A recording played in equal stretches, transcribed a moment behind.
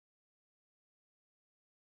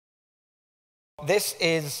This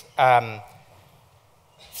is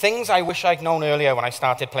things I wish I'd known earlier when I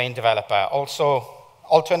started playing developer. Also,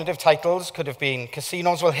 alternative titles could have been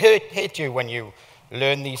Casinos Will Hate You When You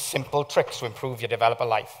Learn These Simple Tricks to Improve Your Developer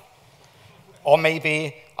Life. Or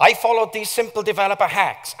maybe, I followed these simple developer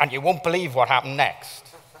hacks and you won't believe what happened next.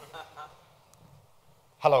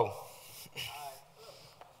 Hello.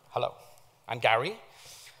 Hello. I'm Gary.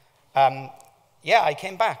 Yeah, I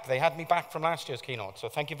came back. They had me back from last year's keynote, so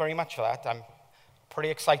thank you very much for that. I'm pretty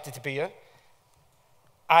excited to be here.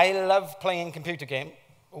 I love playing computer games.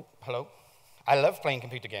 Oh, hello. I love playing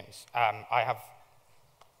computer games. I have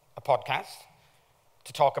a podcast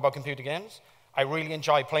to talk about computer games. I really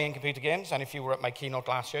enjoy playing computer games, and if you were at my keynote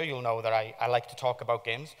last year, you'll know that I like to talk about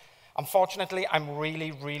games. Unfortunately, I'm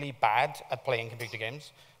really, really bad at playing computer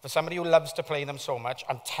games. For somebody who loves to play them so much,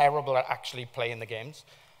 I'm terrible at actually playing the games.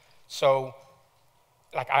 So,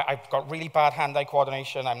 I've got really bad hand-eye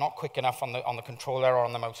coordination. I'm not quick enough on the controller or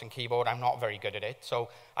on the mouse and keyboard. I'm not very good at it. So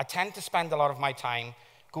I tend to spend a lot of my time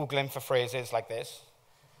Googling for phrases like this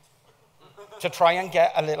to try and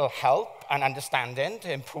get a little help and understanding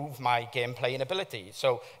to improve my game playing ability.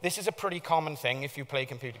 So this is a pretty common thing if you play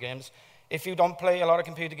computer games. If you don't play a lot of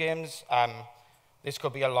computer games, this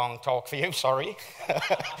could be a long talk for you, sorry.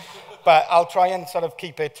 But I'll try and sort of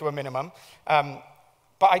keep it to a minimum.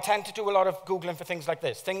 But I tend to do a lot of Googling for things like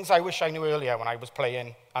this, things I wish I knew earlier when I was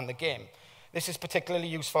playing on the game. This is particularly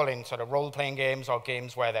useful in sort of role-playing games or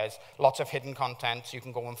games where there's lots of hidden content, so you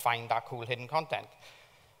can go and find that cool hidden content.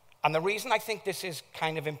 And the reason I think this is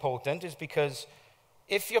kind of important is because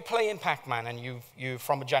if you're playing Pac-Man and you're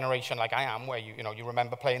from a generation like I am, where you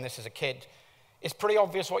remember playing this as a kid, it's pretty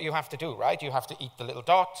obvious what you have to do, right? You have to eat the little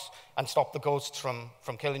dots and stop the ghosts from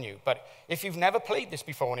killing you. But if you've never played this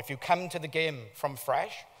before, and if you come to the game from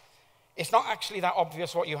fresh, it's not actually that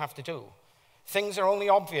obvious what you have to do. Things are only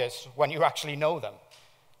obvious when you actually know them.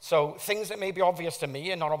 So things that may be obvious to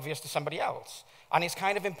me are not obvious to somebody else. And it's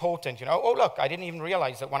kind of important, oh, look, I didn't even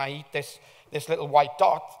realize that when I eat this little white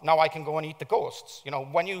dot, now I can go and eat the ghosts.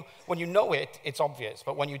 When you know it, it's obvious.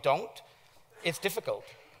 But when you don't, it's difficult.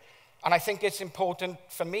 And I think it's important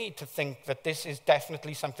for me to think that this is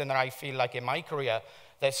definitely something that I feel like in my career,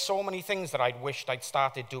 there's so many things that I'd wished I'd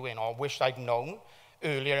started doing or wished I'd known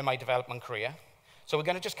earlier in my development career. So we're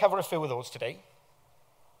going to just cover a few of those today.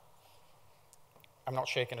 I'm not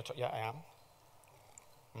shaking at all. Yeah, I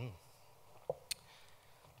am.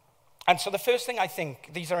 And so the first thing I think,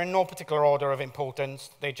 these are in no particular order of importance.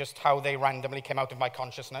 They're just how they randomly came out of my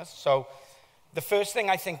consciousness. So the first thing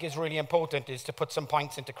I think is really important is to put some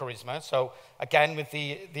points into charisma. So again, with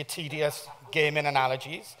the tedious gaming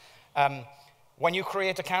analogies, when you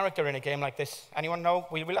create a character in a game like this, anyone know?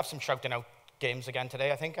 We'll have some shouting out games again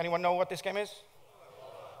today, I think. Anyone know what this game is?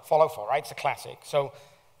 Fallout 4, right? It's a classic. So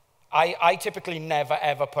I typically never,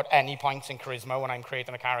 ever put any points in charisma when I'm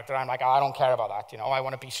creating a character. I'm like, I don't care about that. I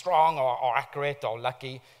want to be strong or accurate or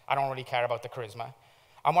lucky. I don't really care about the charisma.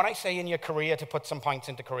 And when I say in your career to put some points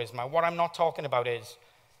into charisma, what I'm not talking about is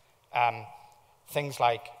things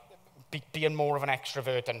like being more of an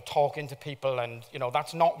extrovert and talking to people, and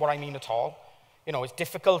that's not what I mean at all. It's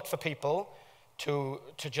difficult for people to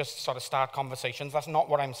just sort of start conversations. That's not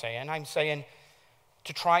what I'm saying. I'm saying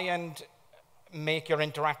to try and make your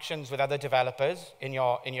interactions with other developers in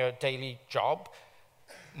your daily job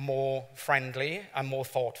more friendly and more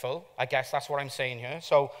thoughtful. I guess that's what I'm saying here.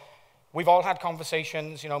 So we've all had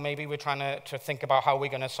conversations, maybe we're trying to think about how we're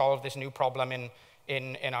going to solve this new problem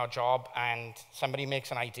in our job, and somebody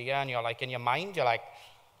makes an idea, and you're like, in your mind, you're like,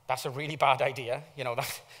 that's a really bad idea.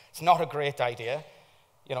 It's not a great idea.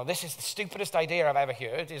 This is the stupidest idea I've ever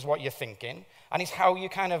heard, is what you're thinking. And it's how you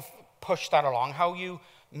kind of push that along, how you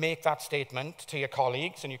make that statement to your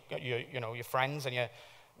colleagues and your friends and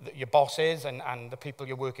your bosses and the people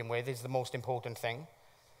you're working with is the most important thing.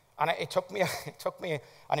 And it took me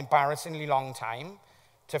an embarrassingly long time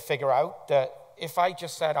to figure out that if I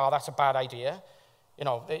just said, oh, that's a bad idea,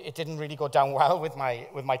 it didn't really go down well with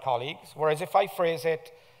my colleagues. Whereas if I phrase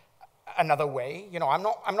it another way, I'm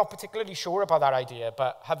not particularly sure about that idea,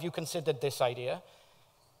 but have you considered this idea?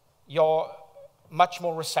 You're much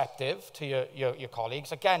more receptive to your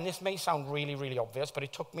colleagues. Again, this may sound really, really obvious, but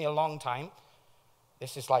it took me a long time.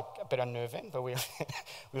 This is like a bit unnerving, but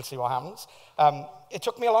we'll see what happens. It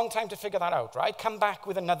took me a long time to figure that out, right? Come back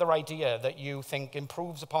with another idea that you think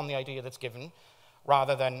improves upon the idea that's given,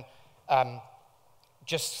 rather than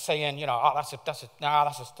just saying, oh, that's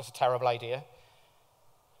a terrible idea.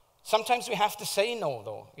 Sometimes we have to say no,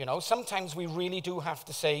 though. Sometimes we really do have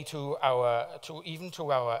to say to our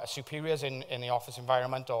superiors in the office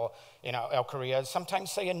environment or in our careers,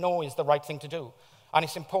 sometimes saying no is the right thing to do. And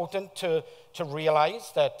it's important to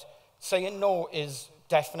realize that saying no is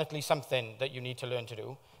definitely something that you need to learn to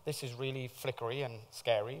do. This is really flickery and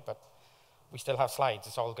scary, but we still have slides.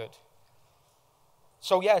 It's all good.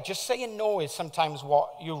 So yeah, just saying no is sometimes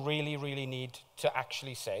what you really, really need to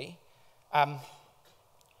actually say.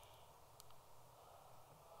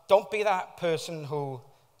 Don't be that person who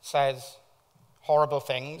says horrible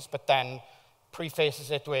things, but then prefaces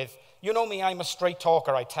it with, you know me, I'm a straight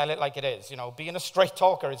talker, I tell it like it is. You know, being a straight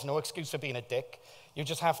talker is no excuse for being a dick. You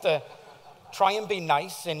just have to try and be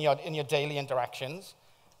nice in your daily interactions.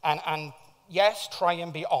 And yes, try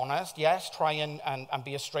and be honest. Yes, try and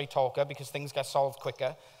be a straight talker because things get solved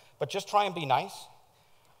quicker. But just try and be nice.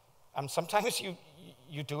 Sometimes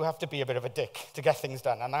you do have to be a bit of a dick to get things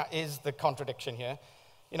done, and that is the contradiction here.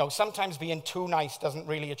 You know, sometimes being too nice doesn't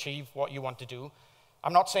really achieve what you want to do.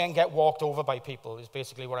 I'm not saying get walked over by people is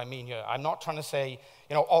basically what I mean here. I'm not trying to say,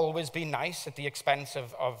 you know, always be nice at the expense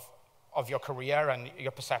of your career and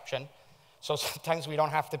your perception. So sometimes we don't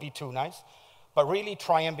have to be too nice, but really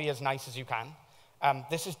try and be as nice as you can.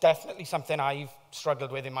 This is definitely something I've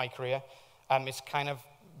struggled with in my career. It's kind of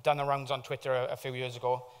done the rounds on Twitter a few years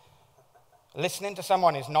ago. Listening to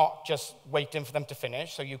someone is not just waiting for them to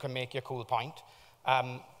finish so you can make your cool point.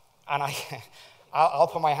 And I'll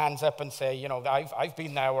put my hands up and say, you know, I've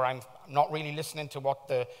been there where I'm not really listening to what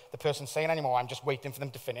the person's saying anymore. I'm just waiting for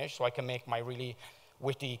them to finish so I can make my really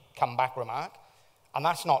witty comeback remark. And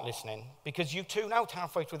that's not listening, because you tune out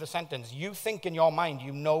halfway through the sentence. You think in your mind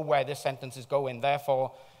you know where this sentence is going,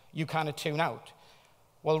 therefore you kind of tune out.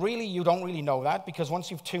 Well, really, you don't really know that, because once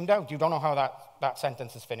you've tuned out, you don't know how that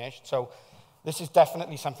sentence is finished. So this is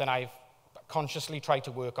definitely something I've consciously tried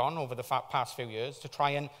to work on over the past few years, to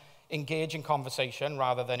try and engage in conversation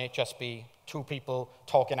rather than it just be two people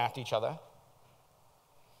talking at each other.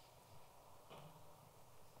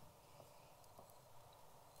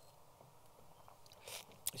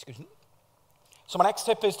 Excuse me. So my next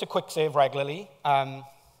tip is to quick save regularly.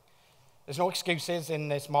 There's no excuses in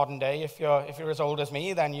this modern day. If you're as old as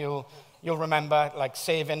me, then you'll remember, like,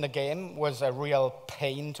 saving the game was a real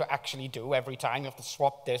pain to actually do every time. You have to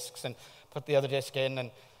swap discs and put the other disc in, and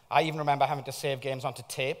I even remember having to save games onto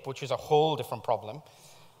tape, which is a whole different problem.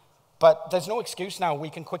 But there's no excuse now. We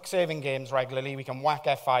can quick save in games regularly. We can whack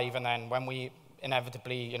F5, and then when we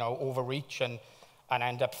inevitably, you know, overreach and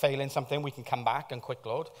end up failing something, we can come back and quick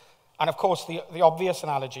load. And of course, the obvious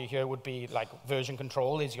analogy here would be like version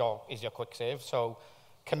control is your quick save. So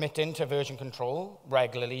committing to version control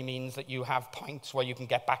regularly means that you have points where you can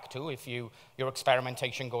get back to if your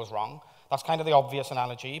experimentation goes wrong. That's kind of the obvious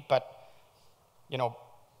analogy, but, you know,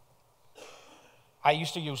 I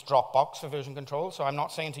used to use Dropbox for version control, so I'm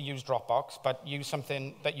not saying to use Dropbox, but use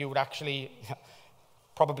something that you would actually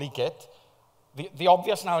probably get. The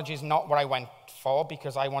obvious analogy is not what I went for,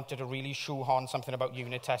 because I wanted to really shoehorn something about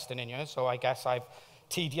unit testing in here, so I guess I've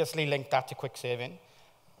tediously linked that to quick saving.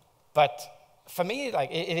 But for me, like,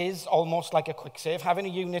 it is almost like a quick save. Having a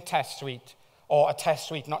unit test suite, or a test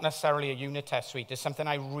suite, not necessarily a unit test suite, is something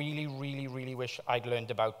I really, really, really wish I'd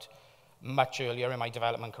learned about much earlier in my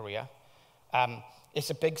development career. It's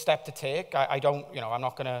a big step to take. I'm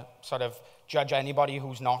not going to sort of judge anybody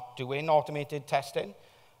who's not doing automated testing,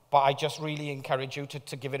 but I just really encourage you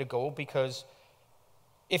to give it a go, because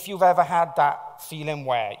if you've ever had that feeling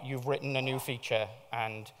where you've written a new feature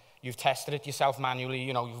and you've tested it yourself manually,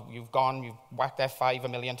 you know, you've whacked F5 a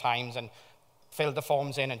million times and filled the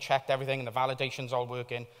forms in and checked everything and the validation's all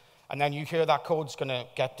working, and then you hear that code's going to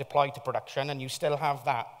get deployed to production and you still have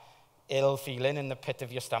that ill feeling in the pit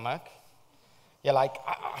of your stomach. You're like,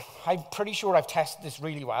 I'm pretty sure I've tested this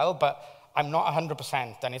really well, but I'm not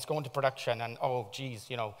 100%, and it's going to production, and oh, geez,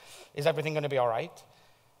 you know, is everything going to be all right?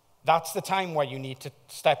 That's the time where you need to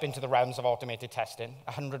step into the realms of automated testing,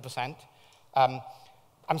 100%.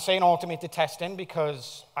 I'm saying automated testing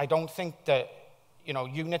because I don't think that, you know,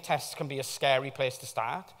 unit tests can be a scary place to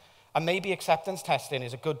start. And maybe acceptance testing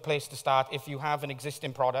is a good place to start if you have an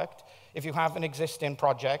existing product, if you have an existing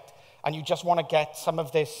project, and you just want to get some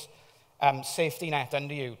of this safety net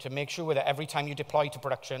under you to make sure that every time you deploy to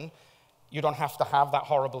production, you don't have to have that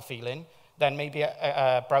horrible feeling. Then maybe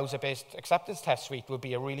a browser-based acceptance test suite would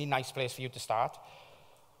be a really nice place for you to start.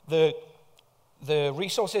 The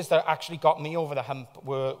resources that actually got me over the hump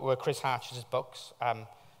were Chris Hatch's books.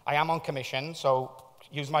 I am on commission, so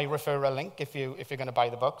use my referral link if you're going to buy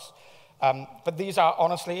the books. But these are,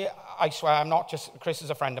 honestly, I swear, I'm not just, Chris is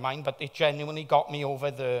a friend of mine, but it genuinely got me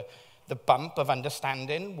over the bump of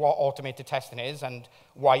understanding what automated testing is and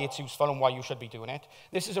why it's useful and why you should be doing it.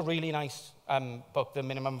 This is a really nice book, The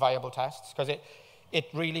Minimum Viable Tests, because it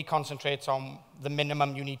really concentrates on the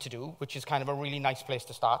minimum you need to do, which is kind of a really nice place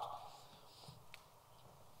to start.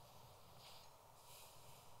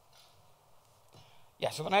 Yeah,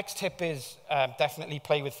 so the next tip is definitely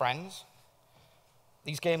play with friends.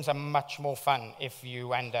 These games are much more fun if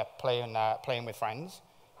you end up playing with friends.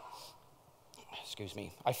 Excuse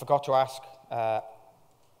me. I forgot to ask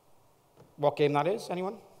what game that is.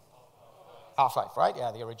 Anyone? Half-Life, right?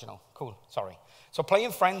 Yeah, the original. Cool. Sorry. So playing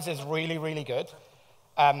with friends is really, really good.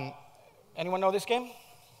 Anyone know this game?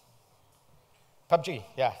 PUBG.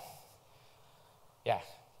 Yeah. Yeah.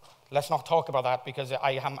 Let's not talk about that because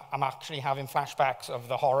I'm actually having flashbacks of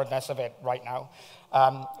the horridness of it right now.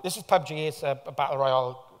 This is PUBG. It's a battle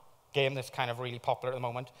royale game that's kind of really popular at the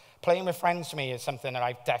moment. Playing with friends to me is something that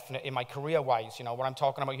I've definitely, in my career-wise, what I'm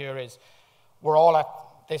talking about here is we're all at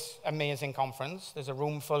this amazing conference. There's a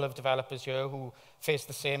room full of developers here who face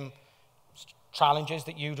the same challenges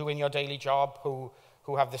that you do in your daily job, who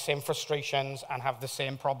have the same frustrations and have the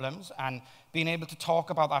same problems. And being able to talk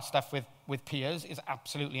about that stuff with peers is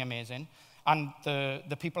absolutely amazing. And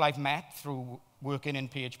the people I've met through working in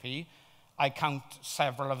PHP, I count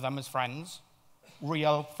several of them as friends.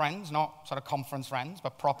 Real friends, not sort of conference friends,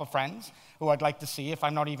 but proper friends who I'd like to see if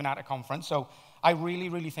I'm not even at a conference. So I really,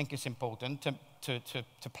 really think it's important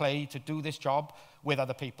to play, to do this job with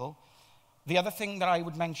other people. The other thing that I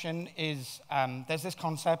would mention is there's this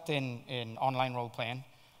concept in online role-playing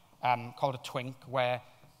called a twink, where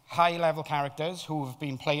high-level characters who have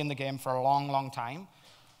been playing the game for a long, long time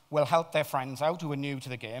will help their friends out who are new to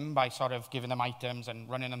the game by sort of giving them items and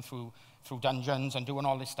running them through dungeons and doing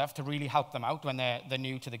all this stuff to really help them out when they're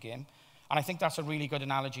new to the game. And I think that's a really good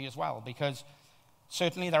analogy as well, because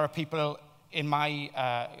certainly there are people in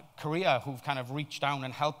my career who've kind of reached down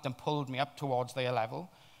and helped and pulled me up towards their level.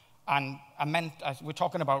 And we're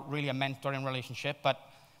talking about really a mentoring relationship, but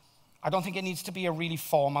I don't think it needs to be a really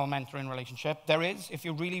formal mentoring relationship. There is, if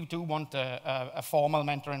you really do want a formal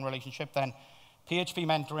mentoring relationship, then PHP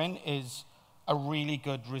mentoring is a really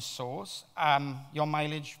good resource. Your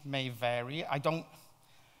mileage may vary.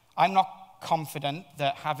 I'm not confident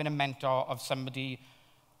that having a mentor of somebody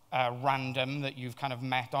random that you've kind of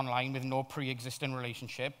met online with no pre-existing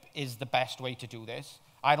relationship is the best way to do this.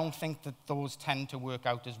 I don't think that those tend to work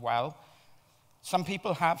out as well. Some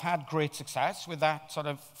people have had great success with that sort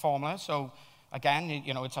of formula, so again,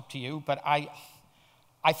 it's up to you, but I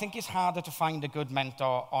think it's harder to find a good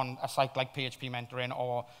mentor on a site like PHP Mentoring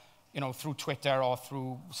or through Twitter or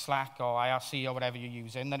through Slack or IRC or whatever you're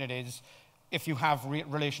using than it is if you have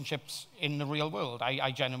relationships in the real world.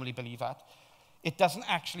 I genuinely believe that. It doesn't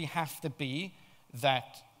actually have to be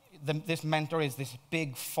that this mentor is this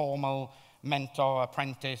big formal mentor,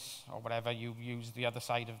 apprentice, or whatever you use the other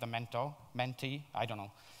side of the mentor, mentee, I don't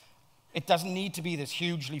know. It doesn't need to be this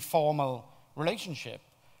hugely formal relationship.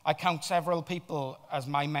 I count several people as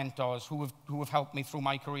my mentors who have helped me through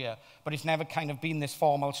my career, but it's never kind of been this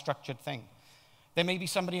formal, structured thing. There may be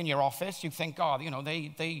somebody in your office you think, oh,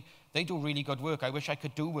 they do really good work. I wish I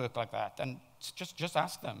could do work like that. And just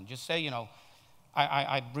ask them. Just say,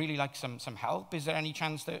 I'd really like some help. Is there any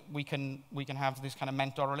chance that we can have this kind of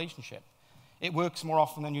mentor relationship? It works more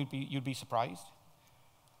often than you'd be surprised.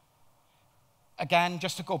 Again,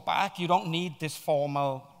 just to go back, you don't need this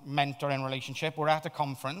formal mentoring relationship. We're at a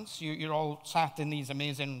conference. You're all sat in these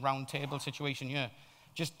amazing round table situation here.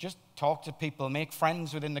 Just talk to people, make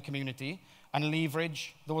friends within the community, and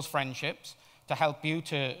leverage those friendships to help you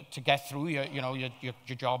to get through your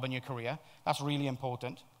job and your career. That's really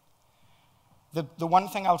important. The one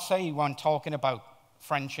thing I'll say when talking about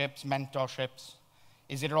friendships, mentorships,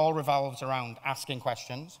 is it all revolves around asking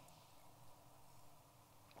questions.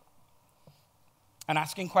 And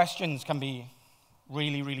asking questions can be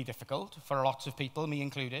really, really difficult for lots of people, me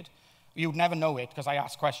included. You'd never know it because I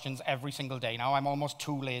ask questions every single day now. I'm almost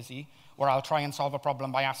too lazy, where I'll try and solve a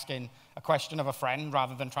problem by asking a question of a friend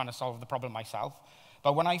rather than trying to solve the problem myself.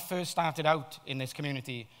 But when I first started out in this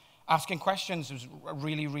community, asking questions was a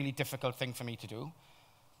really, really difficult thing for me to do.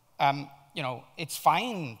 It's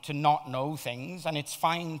fine to not know things, and it's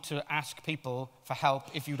fine to ask people for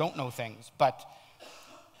help if you don't know things, but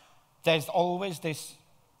there's always this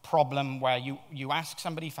problem where you ask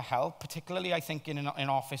somebody for help, particularly I think in an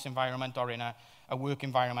office environment or in a work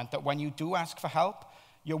environment, that when you do ask for help,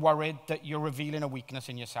 you're worried that you're revealing a weakness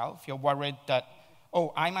in yourself. You're worried that,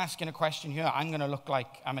 oh, I'm asking a question here, I'm going to look like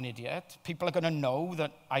I'm an idiot. People are going to know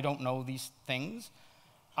that I don't know these things.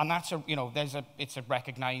 And that's it's a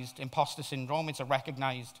recognized imposter syndrome. It's a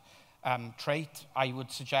recognized trait. I would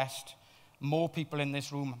suggest more people in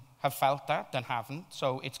this room have felt that than haven't.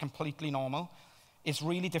 So it's completely normal. It's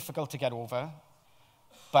really difficult to get over.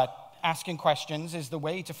 But asking questions is the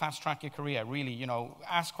way to fast track your career, really. You know,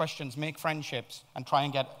 ask questions, make friendships, and try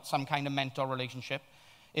and get some kind of mentor relationship.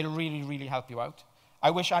 It'll really, really help you out.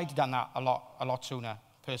 I wish I'd done that a lot sooner,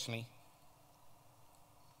 personally.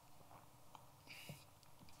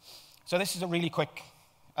 So this is a really quick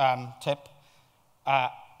tip.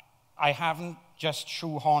 I haven't just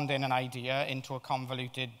shoehorned in an idea into a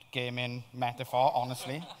convoluted gaming metaphor,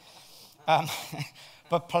 honestly.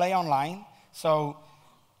 But play online. So,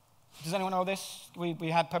 does anyone know this? We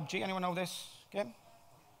had PUBG. Anyone know this game?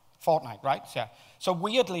 Fortnite, right? Yeah. So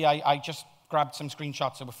weirdly, I just grabbed some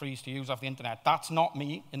screenshots that were free to use off the internet. That's not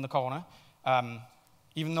me in the corner.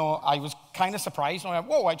 Even though I was kind of surprised. I went,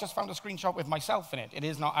 whoa, I just found a screenshot with myself in it. It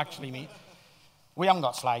is not actually me. We haven't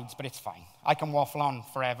got slides, but it's fine. I can waffle on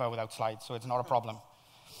forever without slides, so it's not a problem.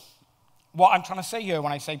 What I'm trying to say here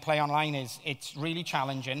when I say play online is it's really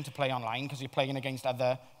challenging to play online because you're playing against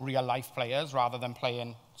other real-life players rather than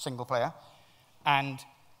playing single player. And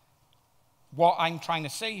what I'm trying to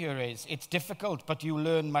say here is it's difficult, but you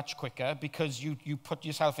learn much quicker because you put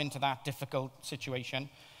yourself into that difficult situation.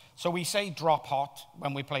 So we say drop hot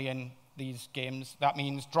when we're playing these games. That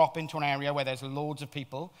means drop into an area where there's loads of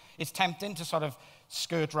people. It's tempting to sort of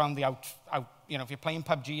skirt around the out. You know, if you're playing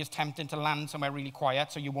PUBG, it's tempting to land somewhere really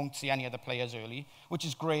quiet so you won't see any other players early, which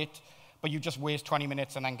is great, but you just waste 20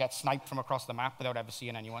 minutes and then get sniped from across the map without ever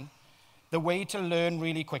seeing anyone. The way to learn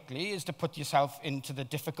really quickly is to put yourself into the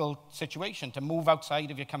difficult situation, to move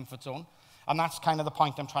outside of your comfort zone. And that's kind of the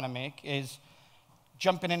point I'm trying to make, is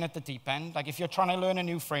jumping in at the deep end. Like if you're trying to learn a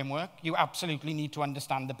new framework, you absolutely need to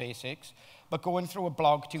understand the basics. But going through a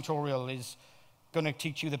blog tutorial is going to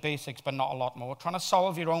teach you the basics, but not a lot more. Trying to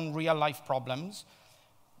solve your own real-life problems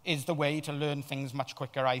is the way to learn things much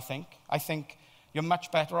quicker, I think. I think you're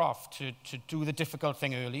much better off to do the difficult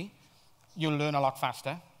thing early. You'll learn a lot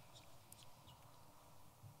faster.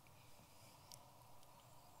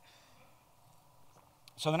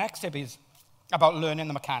 So the next tip is about learning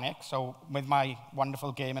the mechanics. So with my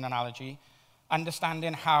wonderful gaming analogy,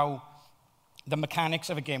 understanding how the mechanics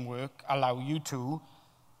of a game work allow you to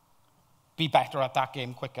be better at that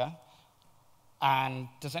game quicker. And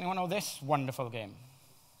does anyone know this wonderful game?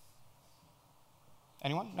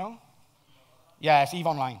 Anyone? No? Yeah, it's EVE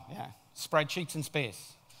Online. Yeah, spreadsheets in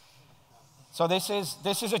space. So this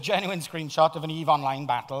is a genuine screenshot of an EVE Online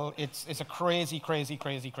battle. It's a crazy, crazy,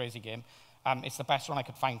 crazy, crazy game. It's the best one I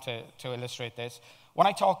could find to illustrate this. When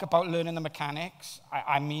I talk about learning the mechanics,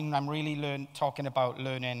 I mean I'm really talking about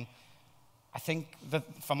learning. I think that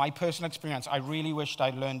for my personal experience, I really wished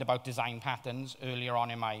I'd learned about design patterns earlier on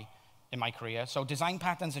in my career. So design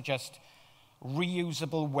patterns are just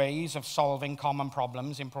reusable ways of solving common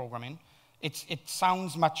problems in programming. It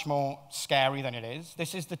sounds much more scary than it is.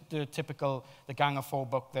 This is the typical, the Gang of Four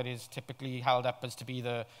book that is typically held up as to be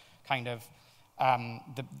the kind of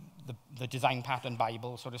the design pattern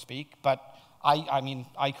Bible, so to speak. But I mean,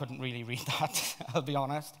 I couldn't really read that, I'll be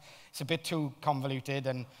honest. It's a bit too convoluted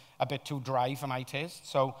and a bit too dry for my taste.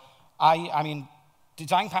 So I mean,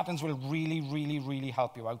 design patterns will really, really, really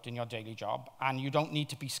help you out in your daily job. And you don't need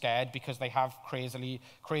to be scared because they have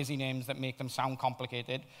crazy names that make them sound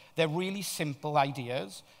complicated. They're really simple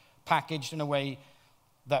ideas packaged in a way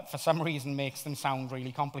that for some reason makes them sound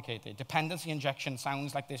really complicated. Dependency injection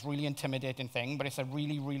sounds like this really intimidating thing, but it's a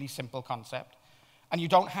really, really simple concept. And you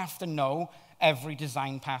don't have to know every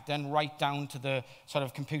design pattern right down to the sort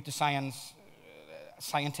of computer science,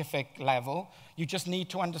 scientific level. You just need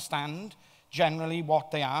to understand generally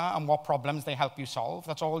what they are and what problems they help you solve.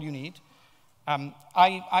 That's all you need.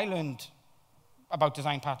 I learned about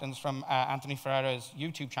design patterns from Anthony Ferreira's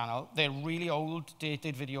YouTube channel. They're really old,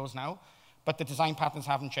 dated videos now, but the design patterns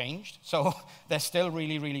haven't changed, so they're still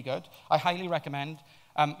really, really good. I highly recommend.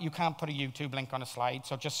 You can't put a YouTube link on a slide,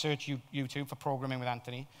 so just search YouTube for Programming with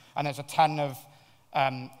Anthony, and there's a ton of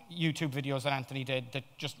YouTube videos that Anthony did that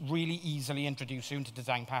just really easily introduce you into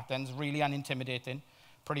design patterns, really unintimidating,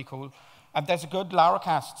 pretty cool. There's a good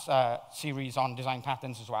Laracast series on design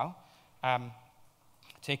patterns as well.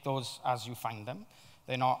 Take those as you find them.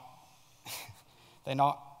 They're not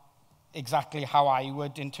exactly how I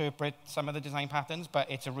would interpret some of the design patterns,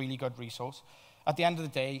 but it's a really good resource. At the end of the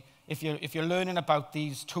day, if you're learning about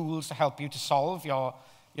these tools to help you to solve your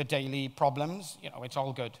daily problems, you know, it's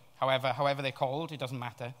all good. However they're called, it doesn't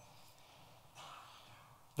matter.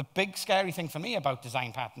 The big scary thing for me about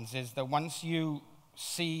design patterns is that once you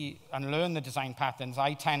see and learn the design patterns,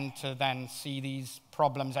 I tend to then see these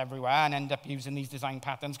problems everywhere and end up using these design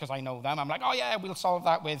patterns because I know them. I'm like, oh yeah, we'll solve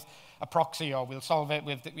that with a proxy, or we'll solve it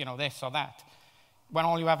with, you know, this or that. When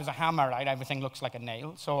all you have is a hammer, right, everything looks like a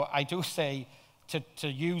nail. So I do say to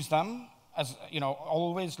use them as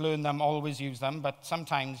always learn them, always use them, but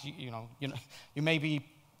sometimes you may be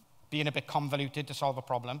being a bit convoluted to solve a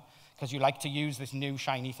problem because you like to use this new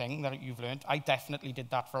shiny thing that you've learned. I definitely did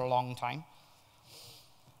that for a long time.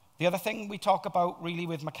 The other thing we talk about really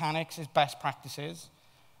with mechanics is best practices.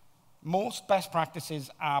 Most best practices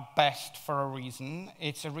are best for a reason.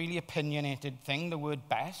 It's a really opinionated thing, the word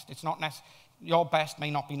best. It's not your best may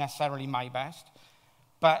not be necessarily my best,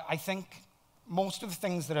 but I think most of the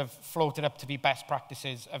things that have floated up to be best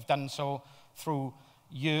practices have done so through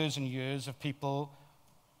years and years of people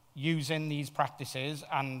using these practices,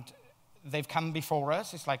 and they've come before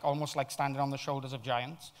us. It's almost like standing on the shoulders of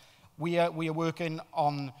giants. We are working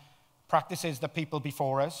on practices that people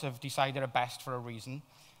before us have decided are best for a reason.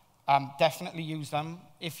 Definitely use them.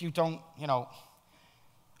 If you don't,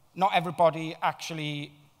 not everybody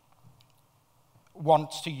actually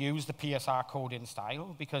wants to use the PSR coding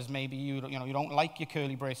style because maybe you don't like your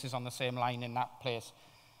curly braces on the same line in that place.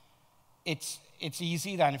 It's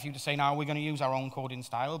easy then if you just say, now we're going to use our own coding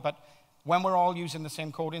style, but when we're all using the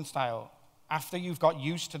same coding style, after you've got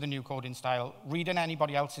used to the new coding style, reading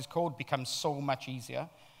anybody else's code becomes so much easier.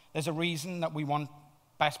 There's a reason that we want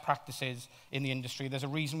best practices in the industry. There's a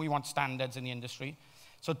reason we want standards in the industry.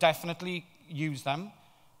 So definitely use them,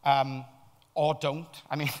 or don't.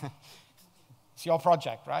 I mean, it's your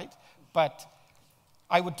project, right? But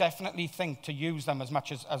I would definitely think to use them as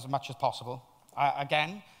much as possible.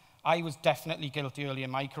 Again, I was definitely guilty early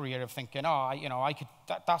in my career of thinking, I could.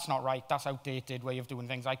 That's not right. That's outdated way of doing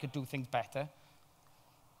things. I could do things better.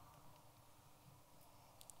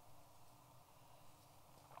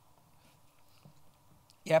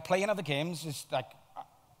 Yeah, playing other games is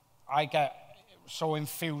I get so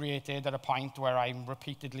infuriated at a point where I'm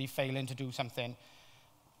repeatedly failing to do something,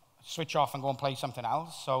 switch off and go and play something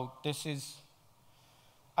else. So this is,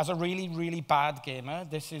 as a really, really bad gamer,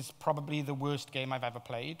 this is probably the worst game I've ever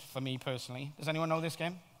played, for me personally. Does anyone know this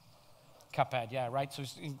game? Cuphead, yeah, right? So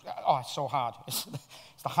it's so hard. It's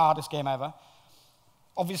the hardest game ever.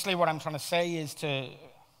 Obviously, what I'm trying to say is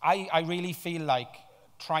I really feel like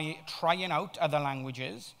trying out other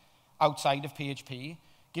languages outside of PHP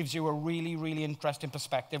gives you a really, really interesting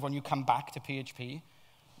perspective when you come back to PHP.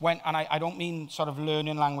 And I don't mean sort of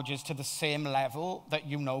learning languages to the same level that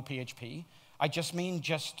you know PHP. I just mean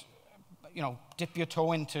dip your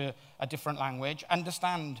toe into a different language,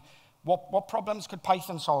 understand what problems could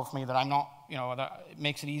Python solve for me that I'm not, that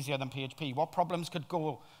makes it easier than PHP. What problems could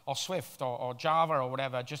Go or Swift or Java or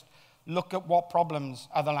whatever. Just look at what problems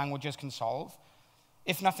other languages can solve.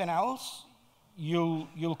 If nothing else,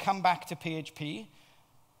 you'll come back to PHP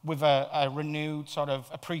with a renewed sort of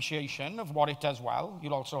appreciation of what it does well.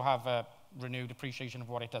 You'll also have a renewed appreciation of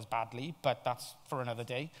what it does badly, but that's for another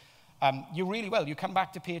day. You really will. You come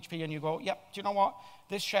back to PHP and you go, yep, do you know what?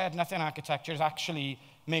 This shared nothing architecture actually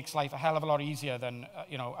makes life a hell of a lot easier than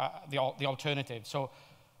the alternative. So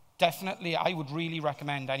definitely, I would really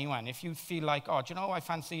recommend anyone, if you feel like, I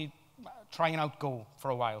fancy trying out Go for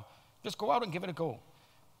a while, just go out and give it a go.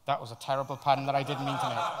 That was a terrible pun that I didn't mean to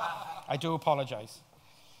make. I do apologize.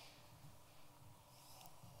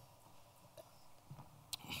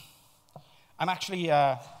 I'm actually,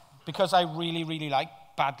 because I really, really like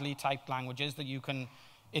badly typed languages that you can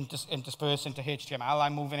intersperse into HTML,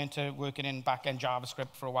 I'm moving into working in back-end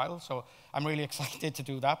JavaScript for a while, so I'm really excited to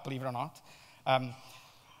do that, believe it or not.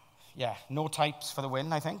 Yeah, no types for the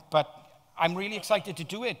win, I think, but I'm really excited to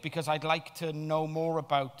do it because I'd like to know more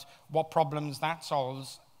about what problems that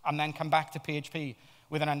solves and then come back to PHP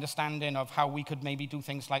with an understanding of how we could maybe do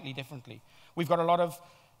things slightly differently. We've got a lot of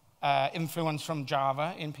influence from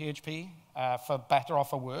Java in PHP, for better or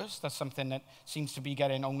for worse. That's something that seems to be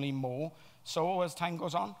getting only more so as time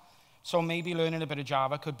goes on. So maybe learning a bit of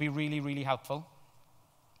Java could be really, really helpful.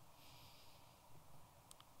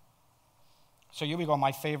 So here we go,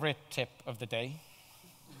 my favorite tip of the day.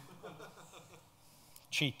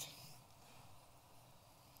 Cheat.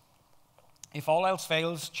 If all else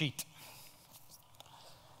fails, cheat.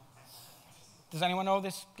 Does anyone know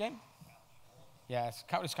this game? Yeah,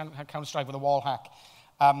 it's Counter-Strike with a wall hack.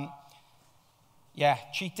 Yeah,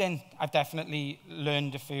 cheating. I've definitely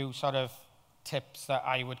learned a few sort of tips that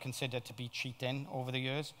I would consider to be cheating over the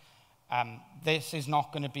years. This is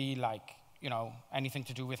not going to be like, anything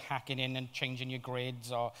to do with hacking in and changing your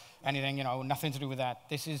grids or anything, nothing to do with that.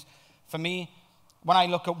 This is, for me, when I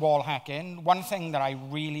look at wall hacking, one thing that I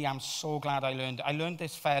really am so glad I learned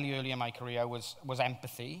this fairly early in my career, was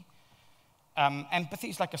empathy. Empathy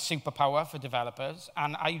is like a superpower for developers,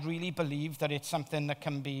 and I really believe that it's something that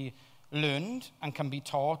can be learned and can be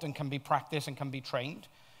taught and can be practiced and can be trained.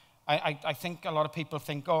 I think a lot of people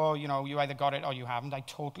think, oh, you know, you either got it or you haven't. I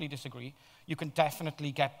totally disagree. You can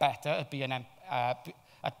definitely get better at being at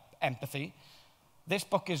empathy. This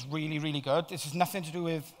book is really, really good. This has nothing to do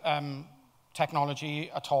with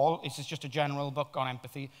technology at all. This is just a general book on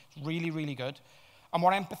empathy. It's really, really good. And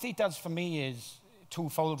what empathy does for me is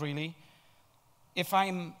twofold, really. If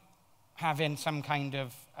I'm having some kind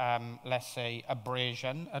of, let's say,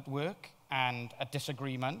 abrasion at work and a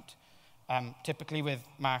disagreement, typically with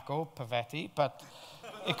Marco Pavetti, but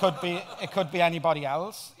it could be anybody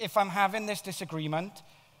else. If I'm having this disagreement,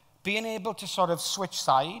 being able to sort of switch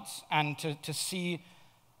sides and to see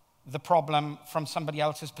the problem from somebody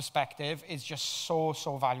else's perspective is just so,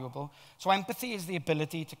 so valuable. So empathy is the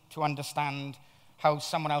ability to understand how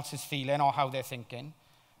someone else is feeling or how they're thinking.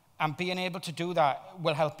 And being able to do that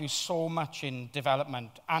will help you so much in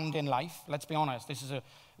development and in life. Let's be honest, this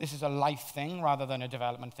is a life thing rather than a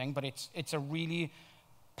development thing, but it's a really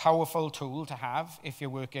powerful tool to have if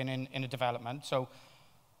you're working in a development. So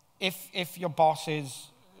if your boss is,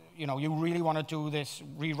 you know, you really want to do this,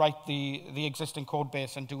 rewrite the existing code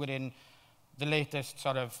base and do it in the latest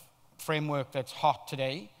sort of framework that's hot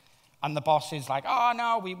today, and the boss is like, oh,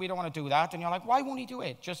 no, we don't want to do that. And you're like, why won't he do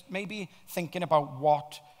it? Just maybe thinking about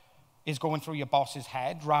what is going through your boss's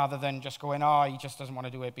head rather than just going, oh, he just doesn't want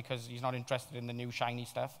to do it because he's not interested in the new shiny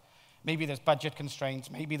stuff. Maybe there's budget constraints.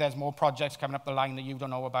 Maybe there's more projects coming up the line that you don't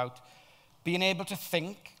know about. Being able to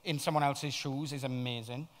think in someone else's shoes is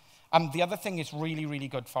amazing. And the other thing it's really, really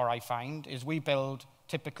good for, I find, is we build,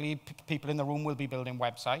 typically, people in the room will be building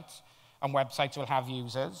websites, and websites will have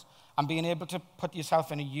users. And being able to put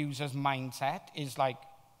yourself in a user's mindset is like,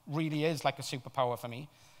 really is like a superpower for me.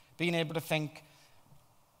 Being able to think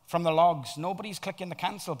from the logs, nobody's clicking the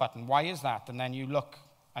cancel button. Why is that? And then you look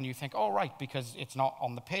and you think, oh, right, because it's not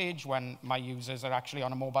on the page when my users are actually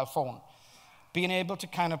on a mobile phone. Being able to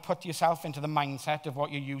kind of put yourself into the mindset of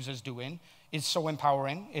what your user's doing is so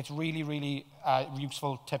empowering. It's really, really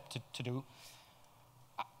useful tip to do.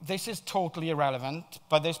 This is totally irrelevant,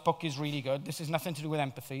 but this book is really good. This has nothing to do with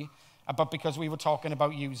empathy, but because we were talking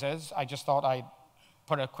about users, I just thought I'd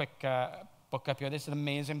put a quick book up here. This is an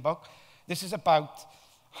amazing book. This is about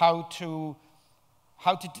how to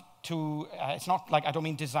it's not like, I don't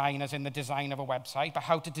mean design as in the design of a website, but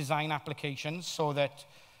how to design applications so that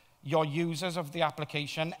your users of the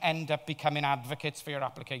application end up becoming advocates for your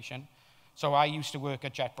application. So I used to work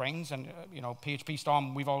at JetBrains, and you know, PHP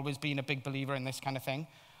Storm, we've always been a big believer in this kind of thing,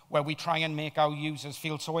 where we try and make our users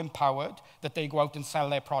feel so empowered that they go out and sell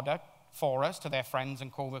their product for us to their friends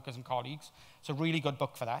and co-workers and colleagues. It's a really good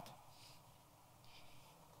book for that.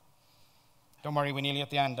 Don't worry, we're nearly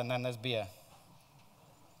at the end, and then there's beer.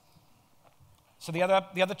 So the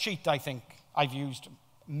other cheat I think I've used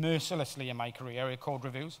mercilessly in my career are code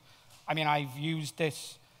reviews. I mean, I've used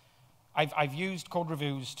code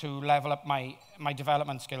reviews to level up my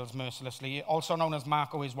development skills mercilessly, also known as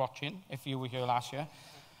Marco is watching, if you were here last year.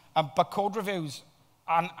 But code reviews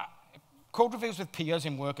with peers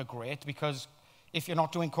in work are great, because if you're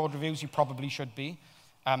not doing code reviews, you probably should be,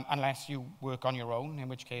 unless you work on your own, in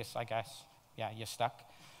which case, I guess, yeah, you're stuck.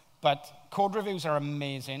 But code reviews are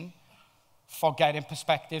amazing for getting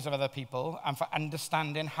perspectives of other people and for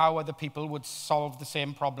understanding how other people would solve the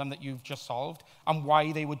same problem that you've just solved and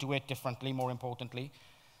why they would do it differently, more importantly.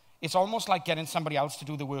 It's almost like getting somebody else to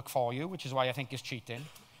do the work for you, which is why I think is cheating.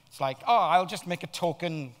 It's like, oh, I'll just make a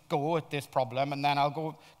token go at this problem, and then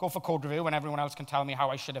I'll go for code review and everyone else can tell me how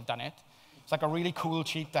I should have done it. It's like a really cool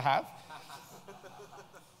cheat to have.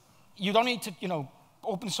 You don't need to, you know,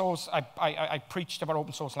 open source, I preached about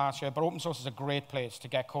open source last year, but open source is a great place to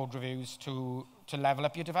get code reviews to level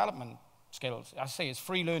up your development skills. As I say, it's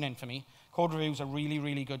free learning for me. Code reviews are really,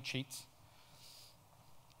 really good cheats.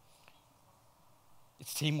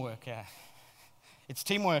 It's teamwork, yeah. It's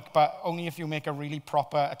teamwork, but only if you make a really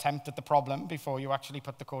proper attempt at the problem before you actually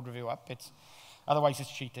put the code review up. Otherwise,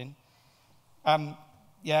 it's cheating.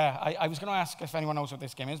 Yeah, I was going to ask if anyone knows what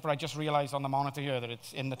this game is, but I just realized on the monitor here that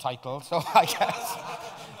it's in the title, so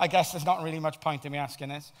I guess there's not really much point in me asking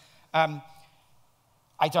this. I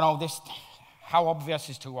don't know, how obvious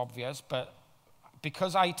is too obvious, but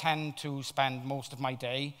because I tend to spend most of my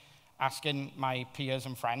day asking my peers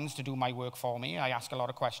and friends to do my work for me, I ask a lot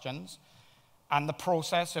of questions, and the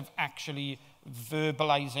process of actually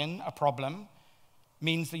verbalizing a problem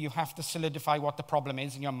means that you have to solidify what the problem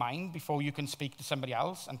is in your mind before you can speak to somebody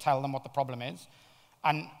else and tell them what the problem is.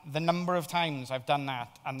 And the number of times I've done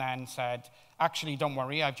that and then said, actually, don't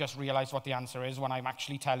worry, I've just realized what the answer is when I'm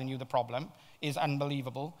actually telling you the problem is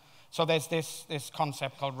unbelievable. So there's this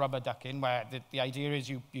concept called rubber ducking, where the idea is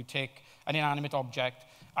you take an inanimate object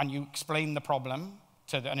and you explain the problem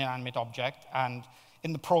to an inanimate object. And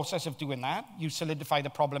in the process of doing that, you solidify the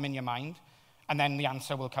problem in your mind, and then the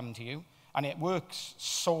answer will come to you. And it works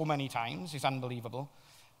so many times, it's unbelievable.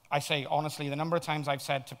 I say, honestly, the number of times I've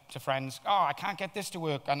said to friends, oh, I can't get this to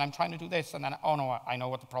work, and I'm trying to do this, and then, oh no, I know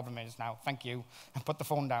what the problem is now, thank you, and put the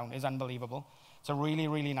phone down, is unbelievable. It's a really,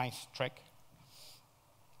 really nice trick.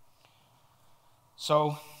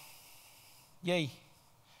 So, yay.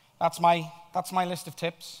 That's my list of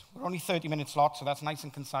tips. We're only 30-minute slots, so that's nice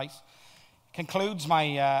and concise. Concludes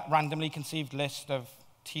my randomly conceived list of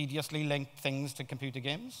tediously linked things to computer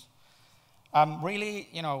games. Really,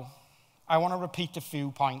 you know, I want to repeat a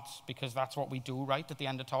few points because that's what we do, right, at the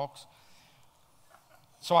end of talks.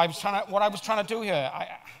 So what I was trying to do here,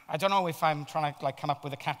 I don't know if I'm trying to like come up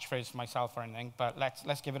with a catchphrase for myself or anything, but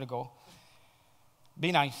let's give it a go.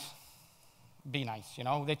 Be nice. Be nice, you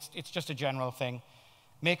know, it's just a general thing.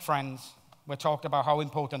 Make friends. We talked about how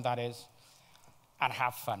important that is, and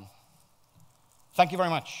have fun. Thank you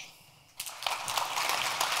very much.